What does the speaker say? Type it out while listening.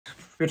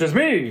It is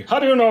me. How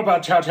do you know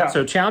about Chow Chow?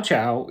 So Chow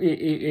Chow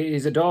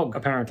is a dog,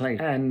 apparently,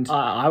 and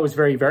I was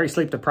very, very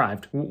sleep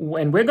deprived.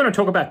 And we're going to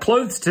talk about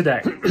clothes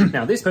today.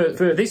 Now,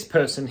 for this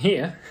person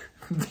here,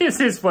 this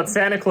is what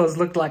Santa Claus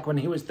looked like when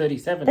he was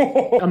 37.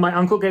 And my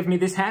uncle gave me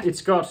this hat.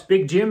 It's got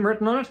Big Jim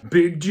written on it.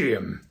 Big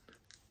Jim.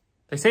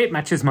 They say it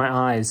matches my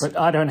eyes, but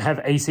I don't have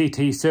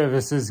ACT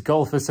Services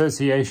Golf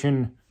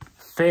Association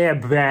fair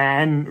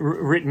ban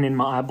written in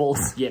my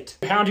eyeballs yet.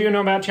 How do you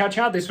know about Chow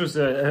Chow? This was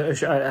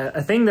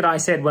a thing that I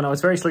said when I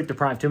was very sleep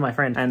deprived to my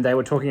friend, and they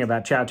were talking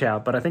about Chow Chow,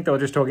 but I think they were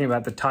just talking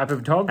about the type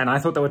of dog, and I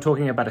thought they were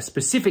talking about a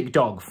specific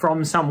dog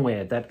from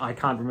somewhere that I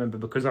can't remember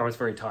because I was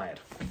very tired.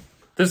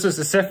 This is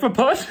a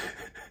cephalopod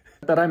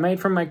that I made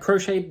from my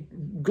crochet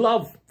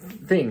glove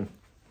thing.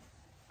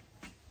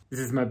 This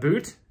is my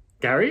boot,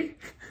 Gary.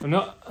 I'm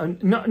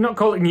not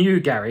calling you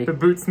Gary. The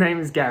boot's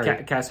name is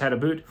Gary. Cass had a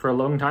boot for a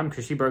long time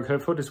because she broke her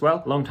foot as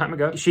well, a long time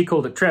ago. She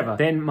called it Trevor.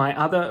 Then my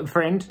other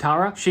friend,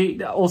 Tara,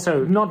 she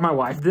also, not my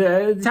wife.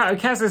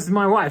 Cass is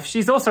my wife.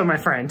 She's also my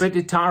friend.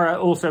 But Tara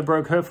also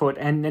broke her foot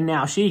and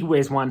now she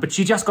wears one, but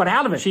she just got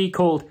out of it. She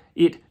called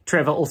it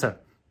Trevor also.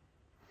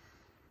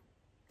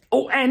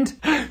 Oh, and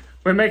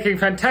we're making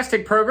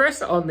fantastic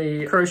progress on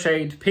the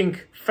crocheted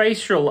pink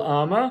facial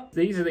armor.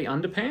 These are the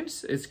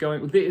underpants.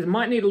 It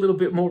might need a little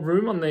bit more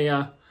room on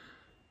the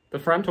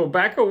front or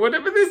back or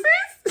whatever this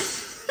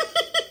is.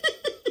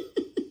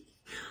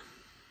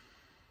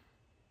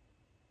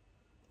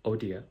 Oh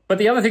dear. But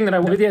the other thing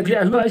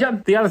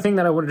that the other thing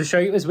that I wanted to show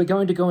you is we're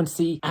going to go and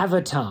see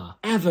Avatar.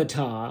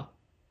 Avatar.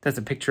 There's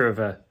a picture of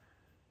a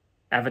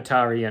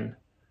Avatarian.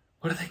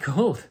 What are they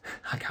called?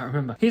 I can't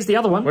remember. Here's the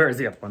other one. Where is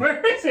the other one?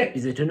 Where is it?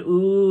 Is it an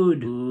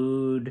ood?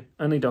 Ood.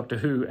 Only Doctor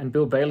Who and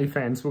Bill Bailey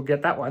fans will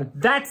get that one.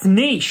 That's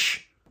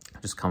niche.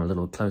 Just come a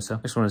little closer.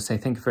 I just want to say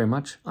thank you very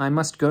much. I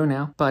must go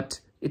now, but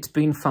it's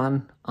been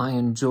fun. I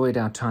enjoyed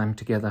our time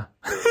together.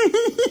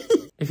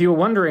 If you were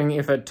wondering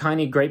if a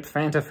tiny grape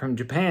Fanta from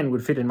Japan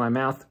would fit in my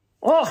mouth,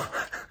 oh,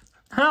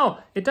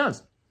 it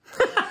does.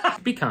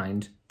 Be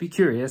kind, be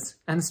curious,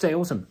 and stay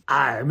awesome.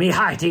 Army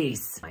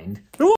hearties.